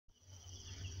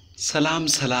ሰላም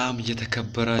ሰላም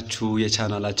የተከበራችሁ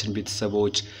የቻናላችን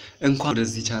ቤተሰቦች እንኳን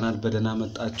ወደዚህ ቻናል በደህና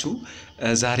መጣችሁ።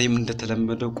 ዛሬም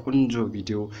እንደተለመደው ቆንጆ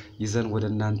ቪዲዮ ይዘን ወደ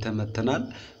እናንተ መተናል።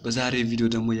 በዛሬ ቪዲዮ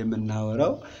ደግሞ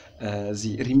የምናወራው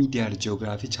እዚህ ሪሚዲያል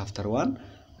ጂኦግራፊ ቻፕተር 1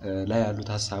 ላይ ያሉት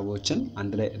ሐሳቦችን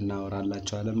አንድ ላይ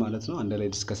እናወራላችኋለን ማለት ነው። አንድ ላይ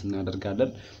ዲስከስ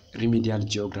እናደርጋለን። ሪሚዲያል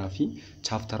ጂኦግራፊ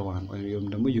ቻፕተር 1 ወይም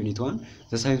ደግሞ ዩኒት 1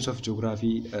 ዘ ሳይንስ ኦፍ ጂኦግራፊ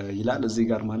ይላል እዚህ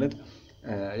ጋር ማለት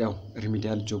ያው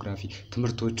ሪሚዲያል ጂኦግራፊ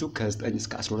ትምህርቶቹ ከ9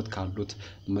 እስከ 12 ካሉት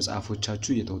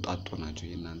መጽሐፎቻችሁ የተውጣጡ ናቸው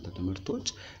የናንተ ትምህርቶች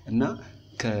እና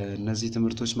ከነዚህ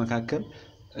ትምህርቶች መካከል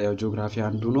ያው ጂኦግራፊ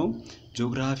አንዱ ነው።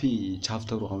 ጂኦግራፊ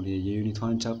ቻፕተሩ አሁን የዩኒት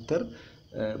 1 ቻፕተር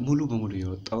ሙሉ በሙሉ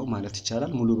የወጣው ማለት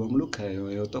ይቻላል ሙሉ በሙሉ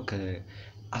የወጣው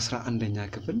ከ11ኛ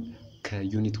ክፍል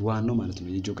ከዩኒት 1 ነው ማለት ነው።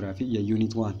 የጂኦግራፊ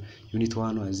የዩኒት 1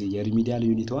 ነው እዚህ የሪሚዲያል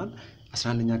ዩኒት 1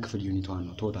 11ኛ ክፍል ዩኒት 1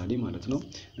 ነው ቶታሊ ማለት ነው።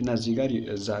 እና እዚህ ጋር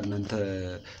እዛ እናንተ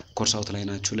ኮርስ አውት ላይ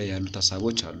ናችሁ ላይ ያሉት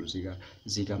ሐሳቦች አሉ እዚህ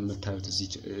ጋር የምታዩት እዚህ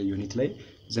ዩኒት ላይ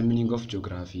ዘ ሚኒንግ ኦፍ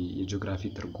ጂኦግራፊ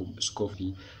የጂኦግራፊ ትርጉም ስኮፊ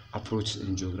አፕሮች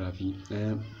ኢን ጂኦግራፊ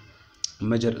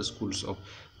ሜጀር ስኩልስ ኦፍ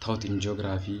ታውት ኢን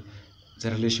ጂኦግራፊ the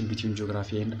relation between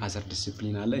geography and other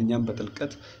discipline አለ። እኛም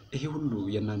በጥልቀት ይሄ ሁሉ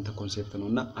የናንተ ኮንሰፕት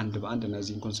ነውና አንድ በአንድ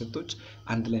እነዚህን ኮንሰፕቶች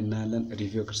አንድ ላይ እናያለን።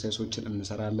 ሪቪው ኤክሰርሳይሶችን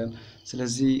እንሰራለን።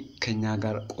 ስለዚህ ከኛ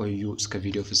ጋር ቆዩ እስከ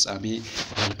ቪዲዮ ፍጻሜ።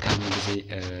 መልካም ጊዜ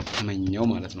ተመኘው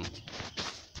ማለት ነው።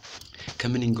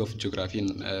 ከሚኒንግ ኦፍ ጂኦግራፊ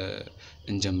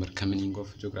እንጀምር። ከሚኒንግ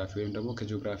ኦፍ ጂኦግራፊ ወይም ደግሞ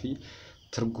ከጂኦግራፊ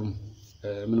ትርጉም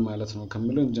ምን ማለት ነው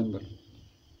ከመለው እንጀምር።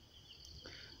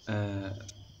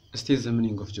 እስቲ ዘ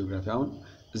ሚኒንግ ኦፍ ጂኦግራፊ አሁን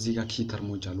እዚህ ጋር ኪ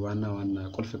ተርሞች አሉ ዋና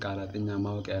ቁልፍ ቃላት እኛ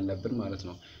ማወቅ ያለብን ማለት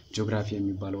ነው። ጂኦግራፊ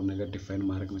የሚባለው ነገር ዲፋይን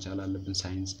ማድረግ መቻል አለብን።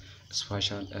 ሳይንስ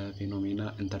ስፓሻል ፌኖሜና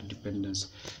ኢንተርዲፔንደንስ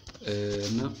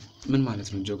እና ምን ማለት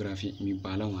ነው ጂኦግራፊ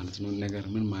የሚባለው ማለት ነው ነገር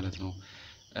ምን ማለት ነው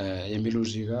የሚለው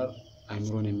እዚህ ጋር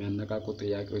አይምሮን የሚያነቃቁ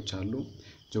ጥያቄዎች አሉ።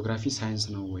 ጂኦግራፊ ሳይንስ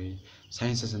ነው ወይ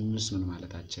ሳይንስ ስንልስ ምን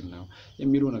ማለታችን ነው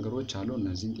የሚሉ ነገሮች አሉ።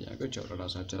 እነዚህን ጥያቄዎች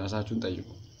ራሳችሁን ጠይቁ።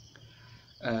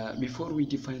 Before we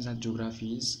define that geography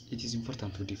it is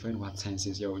important to define what science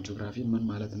is. ያው ጂኦግራፊ ምን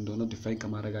ማለት እንደሆነ ዲፋይን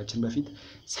ከማድረጋችን በፊት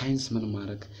ሳይንስ ምን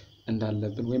ማድረግ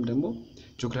እንዳለብን ወይም ደግሞ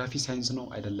ጂኦግራፊ ሳይንስ ነው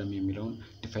አይደለም የሚለውን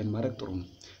ዲፋይን ማድረግ ጥሩ ነው።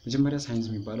 መጀመሪያ ሳይንስ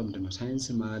የሚባለው ምንድነው? ሳይንስ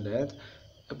ማለት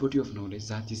a body of knowledge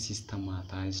that is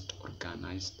systematized,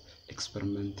 organized,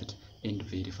 experimented and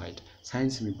verified.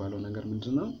 ሳይንስ የሚባለው ነገር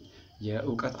ምንድነው?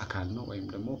 የእውቀት አካል ነው ወይም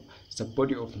ደግሞ the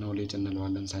body of knowledge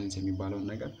እንለዋለን። ሳይንስ የሚባለው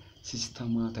ነገር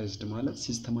ሲስተማታይዝድ ማለት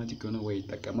ሲስተማቲክ የሆነ ወይ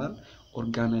ይጠቀማል።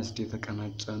 ኦርጋናይዝድ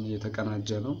የተቀናጀ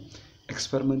ነው።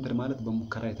 ኤክስፐሪመንትድ ማለት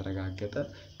በሙከራ የተረጋገጠ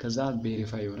ከዛ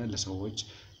ቬሪፋይ የሆነ ለሰዎች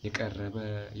የቀረበ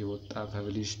የወጣ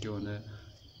ፐብሊሽድ የሆነ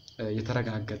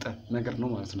የተረጋገጠ ነገር ነው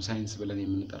ማለት ነው ሳይንስ ብለን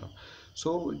የምንጠራው።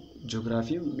 ሶ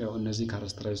ጂኦግራፊም ያው እነዚህ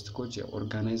ካራክተሪስቲኮች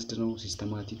ኦርጋናይዝድ ነው፣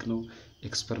 ሲስተማቲክ ነው፣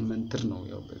 ኤክስፐሪመንትድ ነው።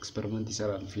 ያው ኤክስፐሪመንት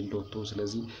ይሰራል ፊልድ ወጥቶ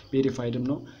ስለዚህ ቬሪፋይድም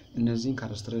ነው። እነዚህን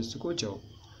ካራክተሪስቲኮች ያው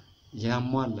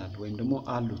ያሟላል ወይም ደግሞ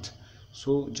አሉት። ሶ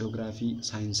ጂኦግራፊ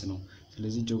ሳይንስ ነው።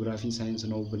 ስለዚህ ጂኦግራፊ ሳይንስ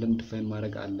ነው ብለን ዲፋይን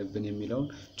ማድረግ አለብን የሚለውን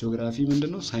ጂኦግራፊ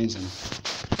ምንድነው ሳይንስ ነው።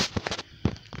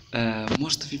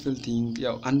 most people think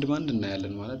ያው አንድ ባንድ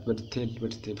እናያለን ማለት በዲቴል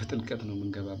በጥልቀት ነው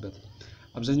የምንገባበት።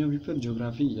 አብዛኛው people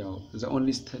ጂኦግራፊ ያው the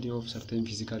only study of certain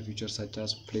physical features such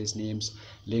as place names,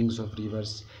 lengths of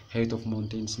rivers, height of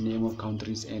mountains, name of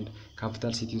countries and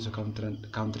capital cities of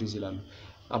countries ይላሉ።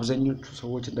 አብዛኞቹ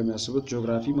ሰዎች እንደሚያስቡት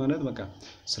ጂኦግራፊ ማለት በቃ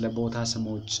ስለ ቦታ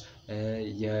ስሞች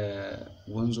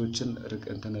የወንዞችን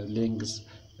ሌንግዝ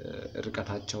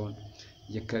ርቀታቸውን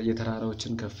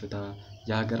የተራራዎችን ከፍታ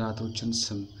የሀገራቶችን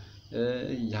ስም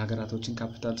የሀገራቶችን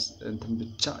ካፒታል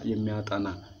ብቻ የሚያጠና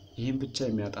ይሄን ብቻ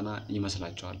የሚያጠና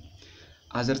ይመስላቸዋል።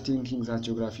 other thinking that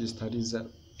geography studies the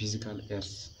physical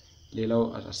earth ሌላው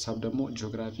ሐሳብ ደግሞ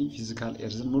ጂኦግራፊ ፊዚካል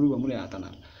ኤርዝን ሙሉ በሙሉ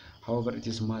ያጠናል። however it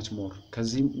is much more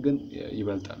ከዚህም ግን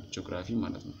ይበልጣል ጂኦግራፊ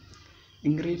ማለት ነው።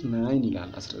 in grade 9 ይላል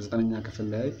 19ኛ ክፍል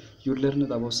ላይ you learn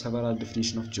about several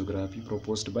definition of geography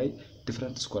proposed by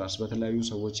different scholars በተለያዩ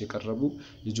ሰዎች የቀረቡ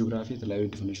የጂኦግራፊ የተለያዩ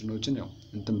ዲፊኒሽኖችን ያው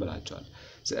ብላቸዋል።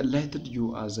 the enlightened you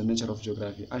as the nature of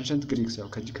geography ancient Greeks ያው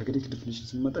ከግሪክ ዲፊኒሽን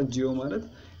ሲመጣ ጂኦ ማለት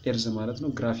ኤርዝ ማለት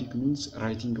ነው። ግራፊክ means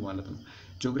writing ማለት ነው።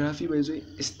 ጂኦግራፊ በይዞ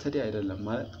ስተዲ አይደለም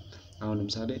ማለት አሁን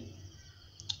ለምሳሌ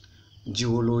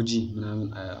ጂኦሎጂ ምናምን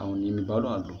አሁን የሚባሉ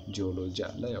አሉ። ጂኦሎጂ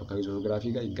አለ ያው ከጂኦግራፊ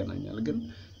ጋር ይገናኛል ግን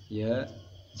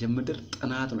የምድር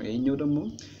ጥናት ነው። ይሄኛው ደግሞ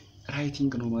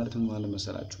ራይቲንግ ነው ማለት ምን ማለት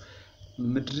መሰላችሁ?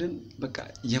 ምድርን በቃ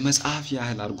የመጽሐፍ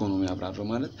ያህል አድርጎ ነው የሚያብራራው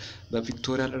ማለት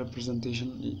በፒክቶሪያል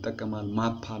ሪፕሬዘንቴሽን ይጠቀማል።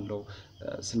 ማፕ አለው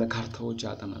ስለ ካርታዎች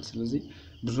ያጠናል። ስለዚህ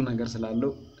ብዙ ነገር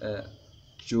ስላለው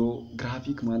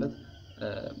ጂኦግራፊክ ማለት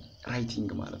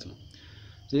ራይቲንግ ማለት ነው።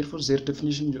 therefore their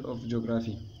definition of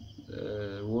geography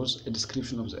was a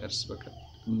description of the earth በቃ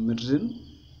ምድርን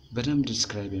በደንብ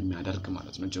ዲስክራይብ የሚያደርግ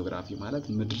ማለት ነው። ጂኦግራፊ ማለት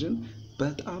ምድርን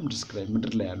በጣም ዲስክራይብ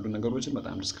ምድር ላይ ያሉ ነገሮችን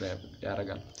በጣም ዲስክራይብ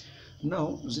ያደርጋል። Now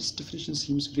this definition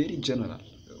seems very general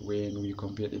when we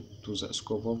compare it to the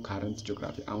scope of current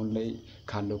geography አሁን ላይ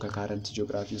ካለው ከካረንት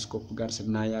ጂኦግራፊ ስኮፕ ጋር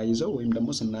ስናያይዘው ወይም ደግሞ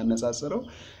ስናነጻጽረው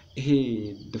ይሄ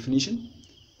ዴፊኒሽን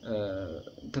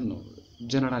እንትን ነው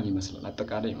ጀነራል ይመስላል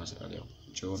አጠቃላይ ይመስላል ያው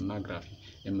ጂኦግራፊ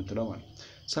የምትለው ማለት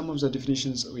some of the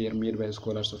definitions were made by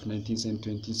scholars of 19th and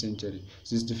 20th century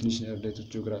this definition related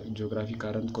to geography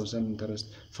current concern interest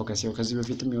focus ያው ከዚህ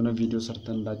በፊትም የሆነ ቪዲዮ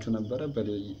ሰርተንላችሁ ነበረ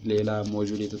በሌላ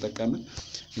ሞጁል የተጠቀመ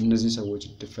እነዚህ ሰዎች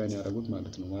ዲፋይን ያደረጉት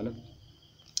ማለት ነው ማለት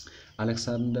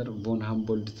አሌክሳንደር ቮን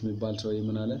ሃምቦልት የሚባል ሰው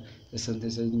ምን አለ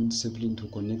synthesizing discipline to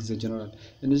connect the general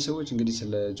እነዚህ ሰዎች እንግዲህ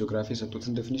ስለ ጂኦግራፊ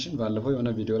የሰጡትን ዴፊኒሽን ባለፈው የሆነ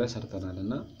ቪዲዮ ላይ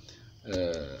ሰርተናልና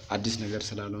አዲስ ነገር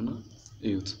ስላልሆነ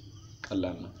እዩት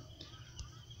ቀላል ነው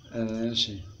እሺ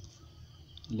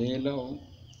ሌላው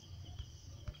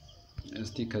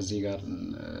እስቲ ከዚህ ጋር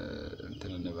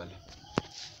እንትን እንበል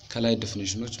ከላይ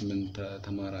ዴፊኒሽኖች ምን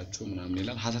ተማራችሁ ምናምን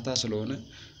ይላል ሀተታ ስለሆነ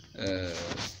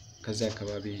ከዚህ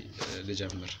አካባቢ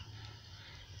ልጀምር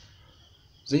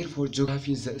therefore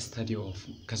geography is the study of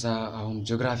ከዛ አሁን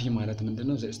ጂኦግራፊ ማለት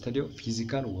ምንድነው the study of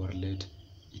physical world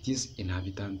it is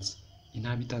inhabitants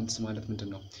ማለት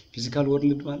ምንድነው ፊዚካል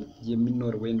ወርልድ ማለት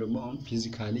የሚኖር ወይም ደግሞ አሁን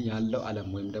ፊዚካሊ ያለው ዓለም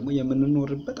ወይም ደግሞ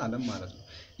የምንኖርበት ዓለም ማለት ነው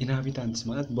inhabitants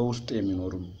ማለት በውስጡ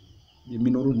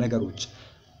የሚኖሩ ነገሮች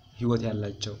ህይወት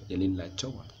ያላቸው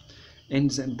የሌላቸው ማለት and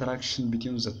the interaction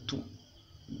between the two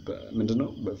ምንድነው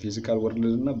በፊዚካል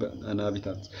ወርልድ እና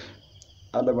በinhabitants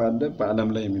ዓለም አለ በዓለም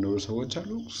ላይ የሚኖሩ ሰዎች አሉ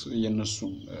የነሱ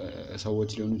ሰዎች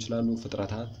ሊሆኑ ይችላሉ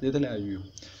ፍጥረታት የተለያዩ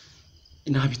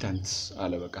inhabitants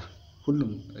አለ በቃ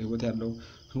ሁሉም ህይወት ያለው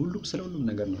ሁሉም ስለ ሁሉም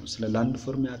ነገር ነው ስለ ላንድ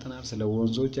ፎርም ያጠናል ስለ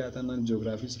ወንዞች ያጠናል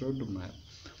ጂኦግራፊ ስለ ሁሉም ነው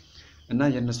እና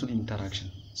የነሱን ኢንተራክሽን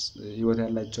ህይወት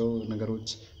ያላቸው ነገሮች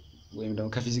ወይም ደግሞ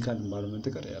ከፊዚካል ኢንቫይሮንመንት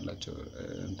ጋር ያላቸው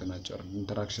እንትናቸው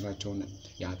ኢንተራክሽናቸውን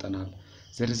ያጠናል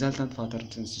the resultant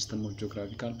patterns and system of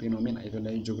geographical phenomena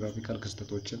የተለያዩ ጂኦግራፊካል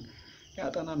ክስተቶችን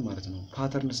ያጠናል ማለት ነው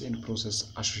patterns and process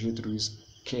associated with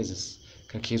cases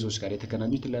ከኬዞች ጋር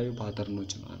የተገናኙ የተለያዩ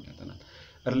ፓተርኖችን ያጠናል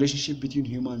relationship between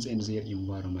humans and their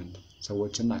environment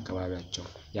ሰዎችና አካባቢያቸው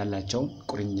ያላቸው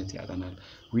ቁርኝት ያጠናል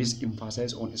with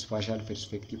emphasis on spatial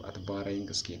perspective at varying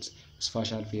scales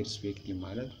spatial perspective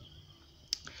ማለት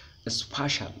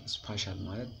spatial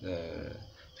ማለት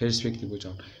perspectiveዎች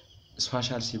አሁን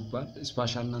spatial ሲባል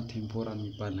spatial እና temporal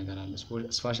የሚባል ነገር አለ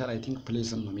spatial I think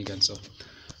place ነው የሚገልጸው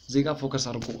እዚህ ጋር ፎከስ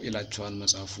አድርጎ ይላቸዋል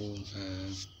መጽሐፉ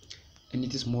in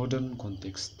its modern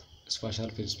context spatial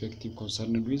perspective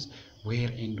concerned with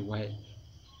where and why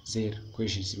their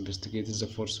questions investigates the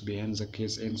force behind the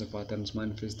case and the patterns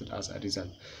manifested as a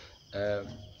result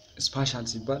spatial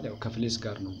ሲባል ያው ከፕሌስ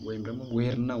ጋር ነው ወይም ደግሞ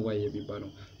where እና why የሚባለው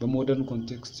በሞደርን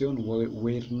ኮንቴክስት ሲሆን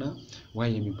where እና why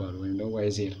የሚባለው ወይም ደግሞ why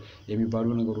there የሚባሉ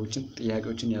ነገሮችን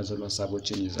ጥያቄዎችን ያዘሉ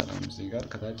ሐሳቦችን ይዘላል እዚህ ጋር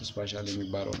ከታች spatial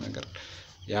የሚባለው ነገር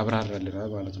ያብራራልናል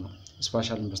ማለት ነው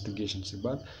spatial investigation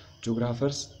ሲባል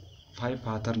geographers 5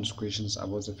 patterns questions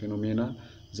about the phenomena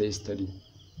they study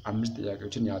አምስት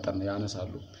ጥያቄዎችን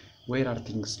ያነሳሉ where are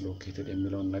things located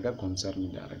የሚለውን ነገር ኮንሰርን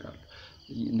ያደርጋሉ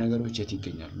ነገሮች የት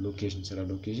ይገኛሉ ሎኬሽን ስለ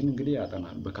ሎኬሽን እንግዲህ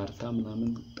ያጠናል በካርታ ምናምን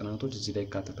ጥናቶች እዚህ ላይ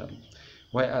ይካተታሉ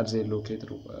why are they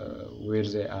located where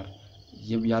they are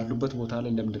ያሉበት ቦታ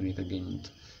ላይ ለምንድን ነው የተገኙት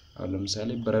አሁን ለምሳሌ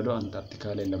በረዶ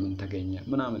አንታርክቲካ ላይ ለምን ተገኘ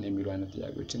ምናምን የሚሉ አይነት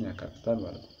ጥያቄዎችን ያካትታል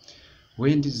ማለት ነው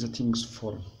when did the things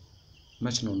form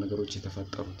መች ነው ነገሮች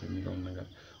የተፈጠሩት የሚለው ነገር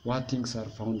what things are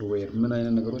found where ምን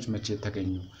አይነት ነገሮች መቼ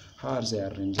ተገኙ how are they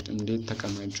arranged እንዴት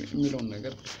ተቀመጡ የሚለው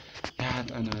ነገር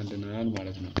ያጠናልናል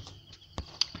ማለት ነው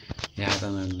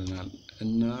ያጠናልናል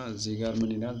እና እዚህ ጋር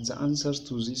ምን ይላል the answers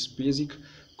to these basic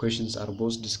questions are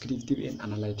both descriptive and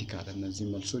analytical እነዚህ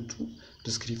መልሶቹ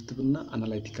descriptive እና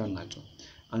analytical ናቸው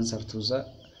answer to the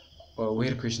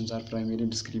where questions are primarily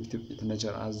descriptive in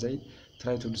nature as they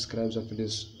try to describe the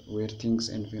place where things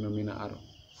and phenomena are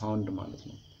found ማለት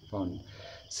ነው found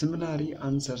similarly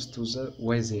answers to the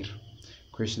why there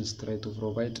questions try to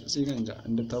provide እዚህ ጋር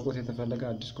እንድታውቁት የተፈለገ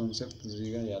አዲስ ኮንሰፕት እዚህ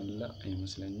ጋር ያለ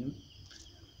አይመስለኝም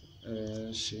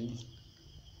እሺ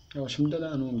ያው ሽምደላ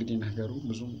ነው እንግዲህ ነገሩ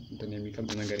ብዙም እንትን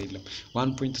የሚከብድ ነገር የለም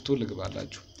 1.2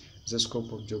 ልግባላችሁ the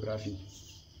scope of geography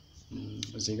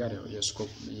እዚህ ጋር ያው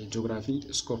የስኮፕ የጂኦግራፊ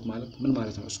ስኮፕ ማለት ምን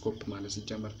ማለት ነው ስኮፕ ማለት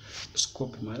ሲጀመር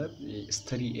ስኮፕ ማለት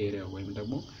ስተዲ ኤሪያ ወይም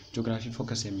ደግሞ ጂኦግራፊ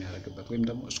ፎከስ የሚያደርግበት ወይም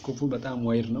ደግሞ ስኮፑ በጣም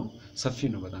ዋይድ ነው ሰፊ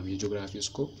ነው በጣም የጂኦግራፊ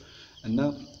ስኮፕ እና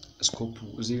ስኮፕ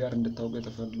እዚህ ጋር እንድታውቁ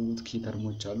የተፈልጉት ኪ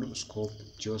ተርሞች አሉ ስኮፕ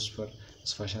ጂኦስፈር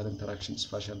ስፓሻል ኢንተራክሽን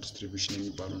ስፓሻል ዲስትሪቢዩሽን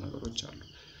የሚባሉ ነገሮች አሉ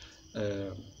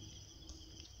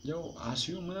ያው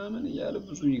አሲዩ ምናምን እያለ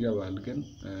ብዙ ይገባል ግን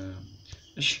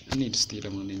እሺ እንሂድ እስቲ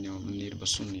ለማንኛውም እንሂድ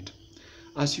በሱ እንሂድ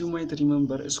As you might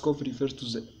remember, scope refers to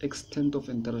the extent of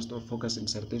interest or focus in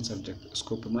certain subject.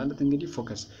 Scope ማለት እንግዲህ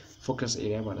focus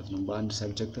area ማለት ነው። በአንድ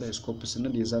ሰብጀክት ላይ scope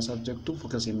ስንል የዛ ሰብጀክቱ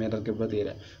ፎከስ የሚያደርግበት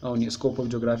ኤሪያ። አሁን የስኮፕ ኦፍ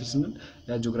ጂኦግራፊ ስንል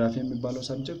ያ ጂኦግራፊ የሚባለው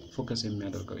ሰብጀክት ፎከስ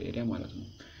የሚያደርገው ኤሪያ ማለት ነው።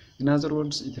 In other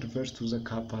words, it refers to the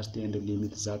capacity and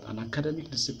limit that an academic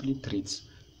discipline treats.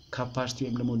 ካፓሲቲ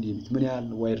ወይም ደግሞ ሊሚት ምን ያህል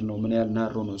ዋይድ ነው ምን ያህል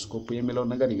ናሮ ነው ስኮፕ የሚለው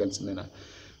ነገር ይገልጽልናል።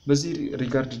 በዚህ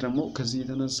ሪጋርድ ደግሞ ከዚህ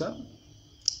የተነሳ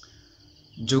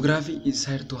Geography is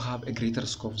said to have a greater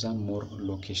scope than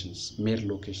mere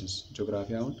locations.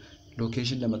 Geography አሁን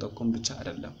ሎኬሽን ለመጠቆም ብቻ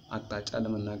አይደለም አቅጣጫ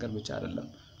ለመናገር ብቻ አይደለም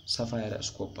ሰፋ ያለ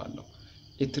ስኮፕ አለው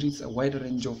It treats a wide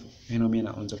range of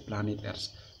phenomena on the planet Earth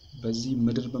በዚህ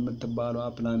ምድር በመተባለው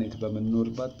ፕላኔት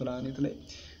በመኖርባት ፕላኔት ላይ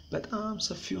በጣም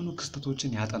ሰፊ የሆኑ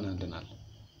ክስተቶችን ያጠናልናል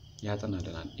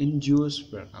in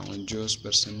geosphere አሁን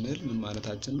geosphere ስንል ምን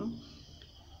ማለታችን ነው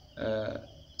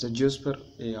The geosphere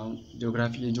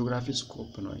geography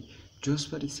scope ነው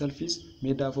Geosphere itself is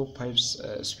made up of 5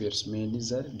 spheres mainly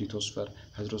the lithosphere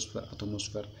hydrosphere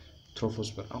atmosphere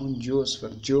troposphere አሁን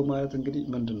geo ማለት እንግዲህ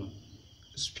ምንድነው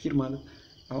sphere ማለት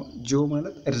አሁን geo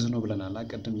ማለት እርዝ ነው ብለናል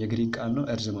አቀደም የግሪክ ቃል ነው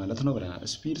እርዝ ማለት ነው ብለናል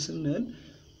sphere ስንል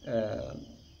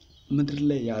ምድር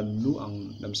ላይ ያሉ አሁን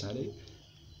ለምሳሌ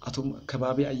አቶም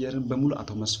ከባቢ አየርን በሙሉ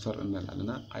አቶሞስፌር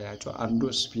እንላለና አያቸው አንዱ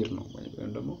ስፒር ነው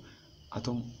ወይም ደግሞ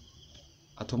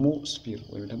አቶሞስፌር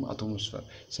ወይም ደግሞ አቶሞስፌር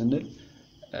ስንል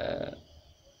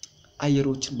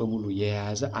አየሮችን በሙሉ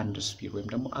የያዘ አንድ ስፒር ወይም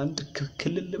ደግሞ አንድ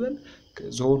ክልል ልበል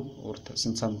ዞን ኦር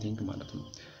something ማለት ነው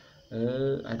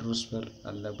ሃይድሮስፌር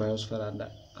አለ ባዮስፌር አለ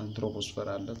አንትሮፖስፌር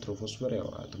አለ ትሮፖስፌር ያው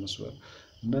አትሞስፌር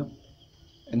እና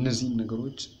እነዚህ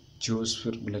ነገሮች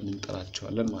ጂኦስፌር ብለን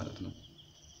እንጠራቸዋለን ማለት ነው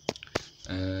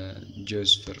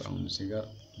ጂኦስፌር አሁን እዚህ ጋር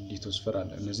ሊቶስፌር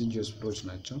አለ እነዚህ ጂኦስፌሮች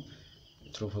ናቸው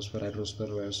ትሮፖስፌር ሃይድሮስፌር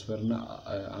ባዮስፌር እና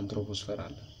አንትሮፖስፌር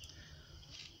አለ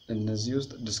እነዚህ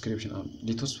ውስጥ ዲስክሪፕሽን አሁን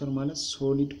ሊቶስፌር ማለት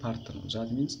ሶሊድ ፓርት ነው that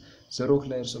means the rock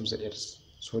layers of the earth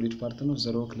ሶሊድ ፓርት ነው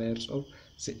the rock layers of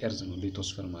the earth ነው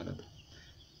ሊቶስፌር ማለት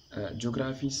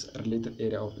geography's related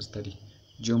area of study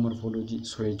geomorphology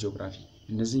soil geography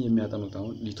እነዚህ የሚያጠኑት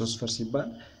አሁን ሊቶስፌር ሲባል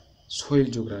soil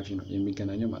geography ነው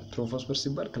የሚገናኘው ማለት ትሮፖስፌር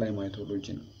ሲባል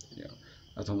climatology ነው ያው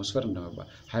አቶሞስፌር እንደማባል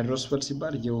ሃይድሮስፌር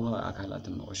ሲባል የውሃ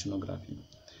አካላትን ነው ኦሽኖግራፊ ነው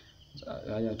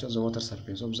ያያቸው the water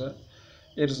surface of the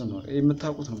earth ነው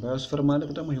የምታውቁት ነው ባዮስፌር ማለት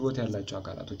ደግሞ ህይወት ያላቸው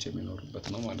አካላቶች የሚኖሩበት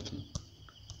ነው ማለት ነው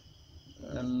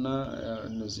እና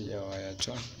እነዚህ ያው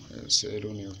ያያቸው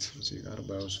ስዕሉን ይወት እዚህ ጋር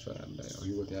ባዮስፌር አለ ያው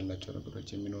ህይወት ያላቸው ነገሮች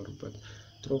የሚኖሩበት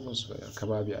ትሮፖስፌር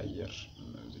ከባቢ አየር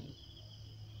እነዚህ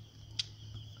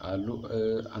አሉ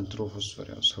አንትሮፖስፌር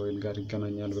ያው ሶይል ጋር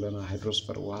ይገናኛል ብለና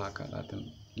ሃይድሮስፌር ውሃ አካላትን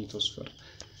ሊቶስፌር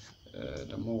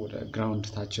ደግሞ ወደ ግራውንድ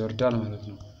ታች ይወርዳል ማለት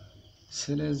ነው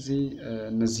ስለዚህ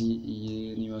እነዚህ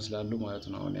ይመስላሉ ማለት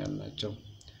ነው አሁን ያልናቸው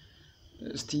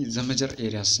እስቲ ዘመጀር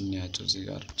ኤሪያስ እንያቸው እዚህ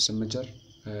ጋር ዘመጀር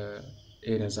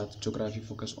ኤሪያስ ዛት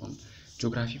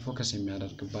ጂኦግራፊ ፎከስ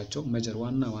የሚያደርግባቸው መጀር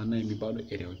ዋና የሚባሉ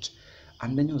ኤሪያዎች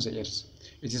አንደኛው ዘ ኤርዝ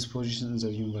it is position in the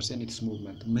universe and its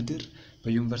movement ምድር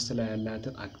በዩኒቨርስ ላይ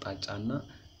ያላትን አቅጣጫና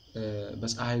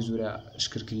በፀሐይ ዙሪያ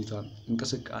ሽክርክሪቷን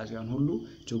እንቅስቃሴዋን ሁሉ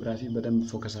ጂኦግራፊ በደንብ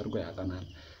ፎከስ አድርጎ ያጠናል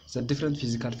the different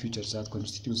physical features that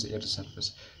constitute the earth surface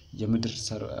የምድር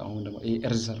አሁን ደግሞ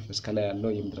ኤርዝ ሰርፌስ ከላይ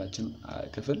ያለው የምድራችን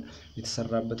ክፍል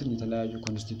የተሰራበትን የተለያዩ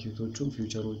ኮንስቲቲዩቶቹን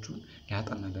ፊውቸሮቹን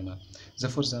ያጠናልናል the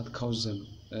force that cause them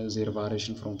their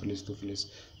variation from place to place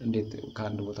እንዴት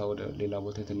ከአንድ ቦታ ወደ ሌላ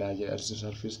ቦታ የተለያየ ኤርዝ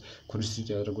ሰርፌስ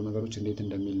ኮንስቲቲዩት ያደረጉ ነገሮች እንዴት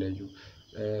እንደሚለዩ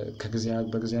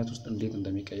በጊዜያት ውስጥ እንዴት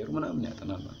እንደሚቀየሩ ምናምን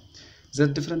ያጠናል the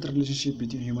different relationship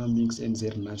between human beings and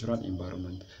their natural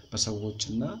environment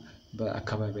በሰዎችና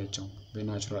በአካባቢያቸው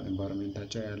በናቹራል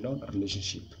environmentታቸው ያለው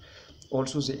relationship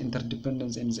also the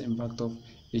interdependence and the impact of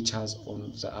each has on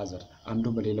the other አንዱ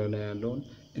በሌላው ላይ ያለው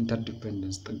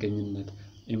interdependence ጥገኝነት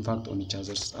impact on each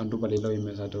other አንዱ በሌላው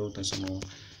የሚያሳድረው ተጽዕኖ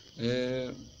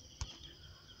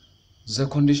the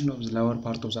condition of the lower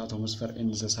part of the atmosphere and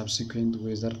the subsequent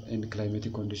weather and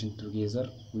climatic conditions together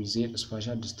with their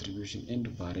spatial distribution and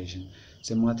variation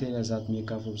the materials that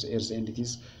make up of the earth and it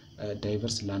is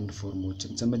diverse landforms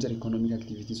the major economic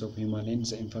activities of human and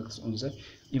the impacts on the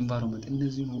environment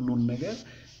እነዚህን ሁሉ ነገር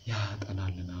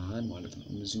ያጠናልናል ማለት ነው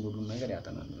እነዚህን ሁሉ ነገር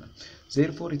ያጠናልናል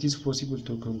therefore it is possible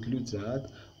to conclude that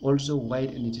also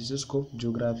wide in its scope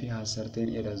geography has certain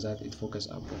areas that it focus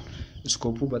upon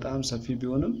ስኮፑ በጣም ሰፊ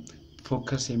ቢሆንም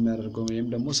ፎከስ የሚያደርገው ወይም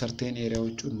ደግሞ certain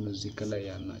ኤሪያዎቹ እነዚህ ከላይ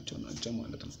ያልናቸው ናቸው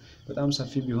ማለት ነው በጣም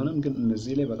ሰፊ ቢሆንም ግን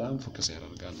እነዚህ ላይ በጣም ፎከስ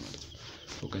ያደርጋል ማለት ነው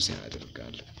ፎከስ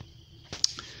ያደርጋል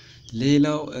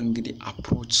ሌላው እንግዲህ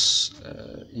አፕሮች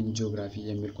ኢን ጂኦግራፊ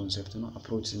የሚል ኮንሰፕት ነው።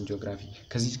 አፕሮች ኢን ጂኦግራፊ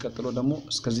ከዚህ ቀጥሎ ደግሞ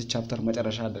እስከዚህ ቻፕተር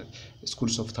መጨረሻ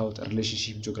ስኩልስ ኦፍ ታውት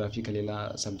ሪሌሽንሺፕ ጂኦግራፊ ከሌላ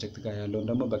ሰብጀክት ጋር ያለውን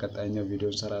ደግሞ በቀጣይኛው ቪዲዮ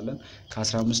እንሰራለን።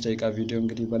 ከ15 ደቂቃ ቪዲዮ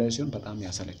እንግዲህ በላይ ሲሆን በጣም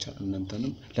ያሰለቻል።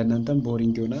 ለእናንተም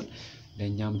ቦሪንግ ይሆናል፣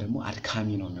 ለእኛም ደግሞ አድካሚ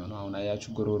ነው የሚሆነው። አሁን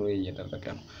አያችሁ ጎሮሮዬ እየደረቀ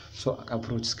ነው።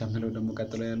 አፕሮች እስከምለው ደግሞ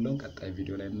ቀጥሎ ያለውን ቀጣይ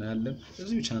ቪዲዮ ላይ እናያለን።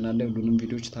 እዚሁ ቻናል ላይ ሁሉንም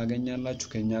ቪዲዮዎች ታገኛላችሁ።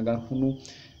 ከኛ ጋር ሁኑ።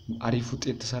 አሪፍ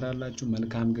ውጤት ትሰራላችሁ።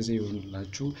 መልካም ጊዜ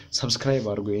ይሆንላችሁ። ሰብስክራይብ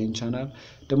አድርጉ ይሄን ቻናል፣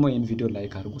 ደግሞ ይሄን ቪዲዮ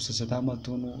ላይክ አድርጉ። ስስታም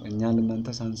አትሆኑ። እኛ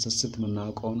ለእናንተ ሳንሰስት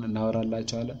የምናውቀውን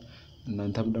እናወራላችኋለን።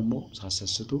 እናንተም ደግሞ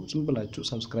ሳትሰስቱ ዝም ብላችሁ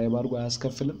ሰብስክራይብ አድርጉ፣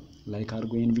 አያስከፍልም። ላይክ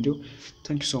አድርጉ ይሄን ቪዲዮ።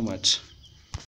 ታንክ ዩ ሶ ማች